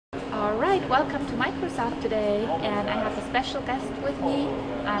Alright, welcome to Microsoft today, and I have a special guest with me.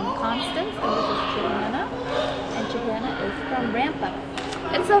 I'm Constance, and this is Johanna, and Johanna is from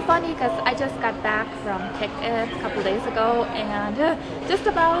RampUp. It's so funny because I just got back from Tech Ed a couple days ago, and just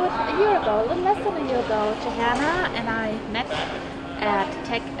about a year ago, a little less than a year ago, Johanna and I met at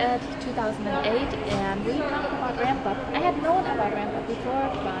Tech Ed 2008, and we talked about RampUp. I had known about RampUp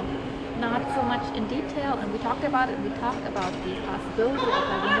before, but not so much in detail, and we talked about it. We talked about the possibility of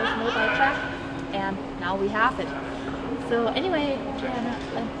a Windows mobile track, and now we have it. So anyway, Johanna,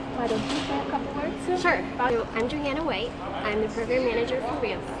 why don't you say a couple words? Sure. So I'm Johanna White. I'm the program manager for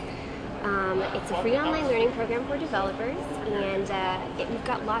RampUp. It's a free online learning program for developers, and we've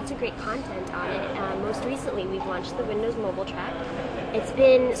got lots of great content on it. Most recently, we've launched the Windows mobile track. It's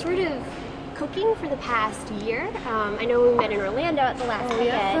been sort of cooking for the past year. I know we met in Orlando at the last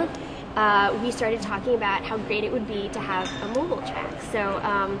weekend. We started talking about how great it would be to have a mobile track. So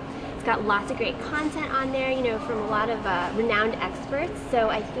it's got lots of great content on there, you know, from a lot of renowned experts. So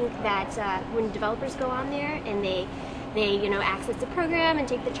I think that when developers go on there and they you know, access the program and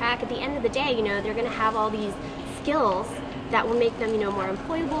take the track, at the end of the day, you know, they're going to have all these skills that will make them, you know, more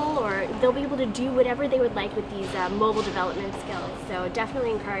employable, or they'll be able to do whatever they would like with these mobile development skills. So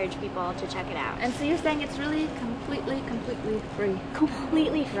definitely encourage people to check it out. And so you're saying it's really completely free?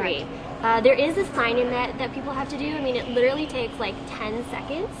 Completely free. Right. There is a sign-in that people have to do. I mean, it literally takes like 10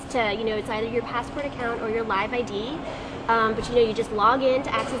 seconds to, you know, it's either your Passport account or your Live ID. But you know, you just log in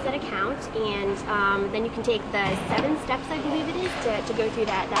to access that account, and then you can take the 7 steps, I believe it is, to go through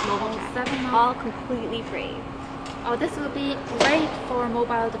that mobile track. All completely free. Oh, this will be great for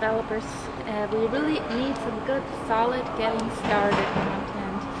mobile developers. We really need some good, solid, getting started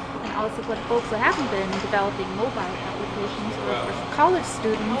content. And also for the folks who haven't been developing mobile applications, or for college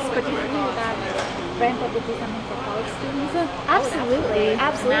students. Could you see that RampUp would be something for college students?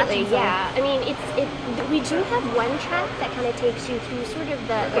 Absolutely, yeah. I mean, we do have one track that kind of takes you through sort of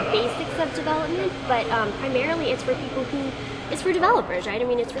the basics of development, but primarily it's for people who, it's for developers, right? I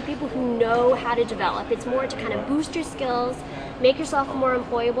mean, it's for people who know how to develop. It's more to kind of boost your skills, make yourself more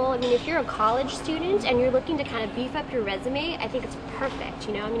employable. I mean, if you're a college student and you're looking to kind of beef up your resume, I think it's perfect,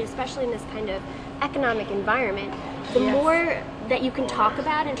 you know? I mean, especially in this kind of economic environment, the more that you can talk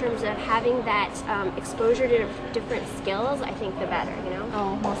about in terms of having that exposure to different skills, I think the better, you know?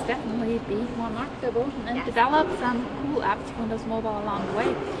 Oh, most definitely be more marketable and develop some cool apps for Windows Mobile along the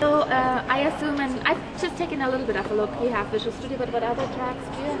way. So I assume, and I've just taken a little bit of a look, you have Visual Studio, but what other tracks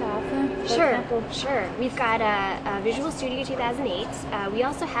do you have? Sure. We've got Visual Studio 2008. We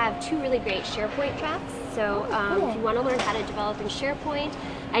also have 2 really great SharePoint tracks. So if you want to learn how to develop in SharePoint,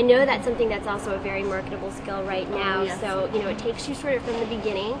 I know that's something that's also a very marketable skill right now. So, you know, it takes you sort of from the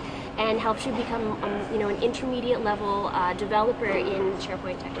beginning and helps you become, you know, an intermediate level developer in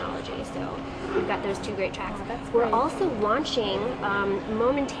SharePoint technology. So we've got those 2 great tracks. We're also launching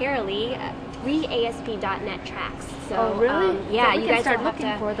momentarily 3 ASP.NET tracks. So, really? Yeah, so we you can guys start will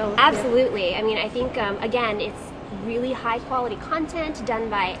looking for those. Absolutely. I mean, I think again, it's really high quality content done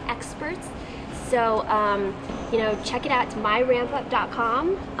by experts. So, you know, check it out. It's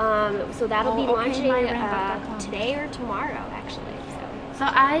myrampup.com. So that'll be launching today or tomorrow, actually. So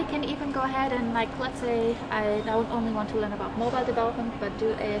I can even go ahead and, like, let's say I don't only want to learn about mobile development, but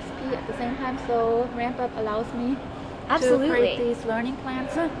do ASP at the same time. So RampUp allows me to create these learning plans.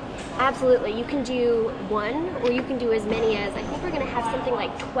 Absolutely. You can do 1, or you can do as many as, I think we're going to have something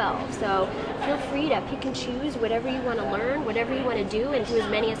like 12. So feel free to pick and choose whatever you want to learn, whatever you want to do, and do as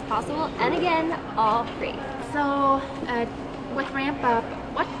many as possible. And again, all free. So with RampUp,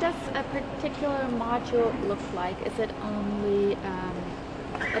 what does a particular module look like? Is it only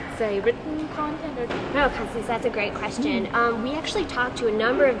let's say written content, or no? Constance, that's a great question. We actually talked to a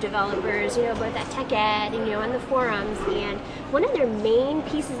number of developers, you know, both at Tech Ed and, you know, on the forums, and one of their main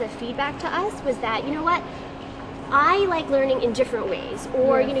pieces of feedback to us was that, you know what, I like learning in different ways.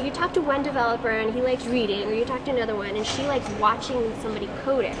 Or, you know, you talk to one developer and he likes reading, or you talk to another one and she likes watching somebody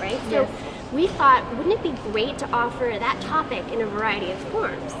code it, right? So we thought, wouldn't it be great to offer that topic in a variety of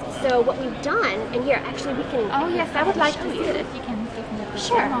forms? So what we've done, and here, actually we can I would like to see it if you can.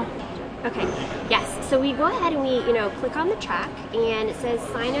 Sure. Okay. Yes. So we go ahead and we, you know, click on the track, and it says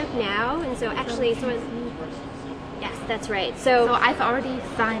sign up now. And so actually, yes, that's right. So I've already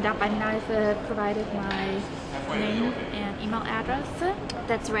signed up. I mean, I've provided my name and email address.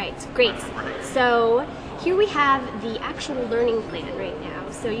 That's right. Great. So here we have the actual learning plan right now.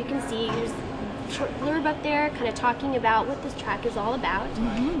 So you can see there's a short blurb up there, kind of talking about what this track is all about,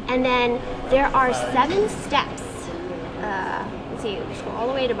 and then there are 7 steps. see, let's go all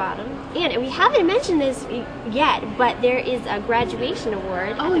the way to bottom. And we haven't mentioned this yet, but there is a graduation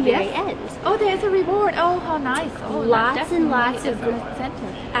award at the very end. Oh, there's a reward. Oh, how nice. Oh, lots and lots of good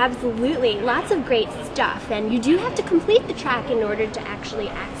incentive. Absolutely, lots of great stuff. And you do have to complete the track in order to actually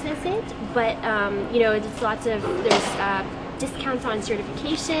access it. But you know, there's discounts on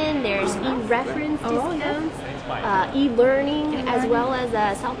certification, there's e-reference discounts, e-learning, as well as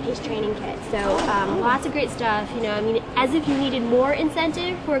a self-paced training kit. So lots of great stuff. You know, I mean, as if you needed more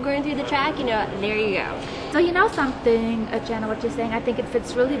incentive for going through the track, you know, there you go. So you know something, Jenna, what you're saying, I think it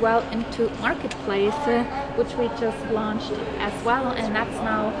fits really well into Marketplace, which we just launched as well, and that's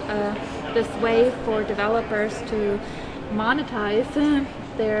now this way for developers to monetize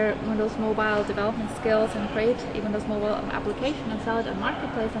their Windows Mobile development skills and create a Windows Mobile application and sell it on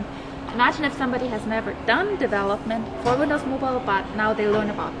Marketplace. And imagine if somebody has never done development for Windows Mobile, but now they learn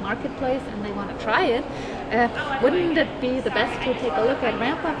about Marketplace and they want to try it. Wouldn't it be the best to take a look at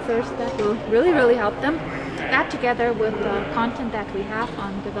RampUp first? That will really help them. That together with the content that we have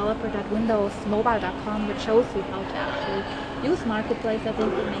on developer.windowsmobile.com, which shows you how to actually use Marketplace, I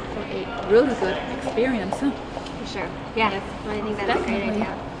think will make for a really good experience. For sure. Yeah, yes. I think that's a great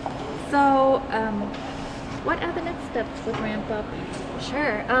idea. So, what are the next steps with RampUp?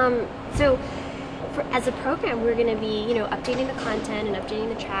 Sure. So, as a program, we're going to be, you know, updating the content and updating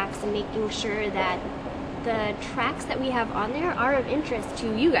the tracks and making sure that the tracks that we have on there are of interest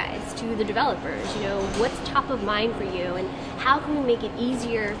to you guys, to the developers. You know, what's top of mind for you, and how can we make it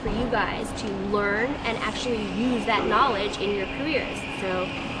easier for you guys to learn and actually use that knowledge in your careers. So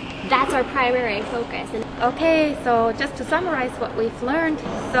that's our primary focus. And okay, so just to summarize what we've learned,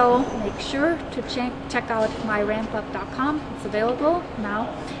 so make sure to check out myrampup.com. It's available now.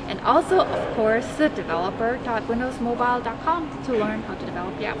 And also, of course, developer.windowsmobile.com to learn how to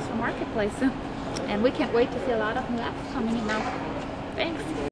develop the apps for Marketplace. And we can't wait to see a lot of new apps coming in now. Thanks.